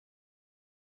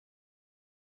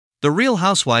The Real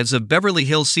Housewives of Beverly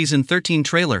Hills Season 13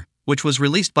 trailer, which was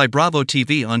released by Bravo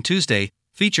TV on Tuesday,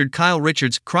 featured Kyle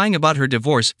Richards crying about her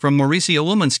divorce from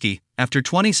Mauricio after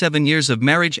 27 years of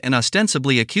marriage and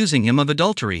ostensibly accusing him of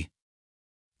adultery.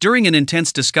 During an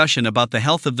intense discussion about the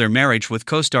health of their marriage with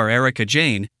co-star Erika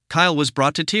Jayne, Kyle was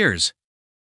brought to tears.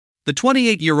 The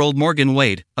 28-year-old Morgan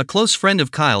Wade, a close friend of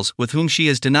Kyle's with whom she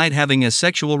has denied having a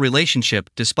sexual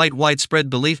relationship despite widespread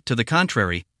belief to the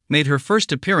contrary, made her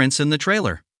first appearance in the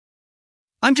trailer.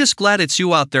 "I'm just glad it's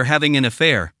you out there having an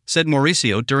affair," said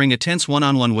Mauricio during a tense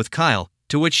one-on-one with Kyle,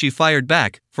 to which she fired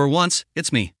back, "For once,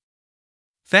 it's me."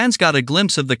 Fans got a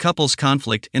glimpse of the couple's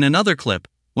conflict in another clip,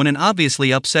 when an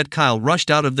obviously upset Kyle rushed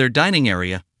out of their dining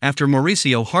area after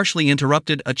Mauricio harshly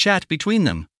interrupted a chat between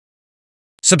them.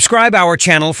 Subscribe our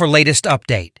channel for latest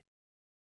update.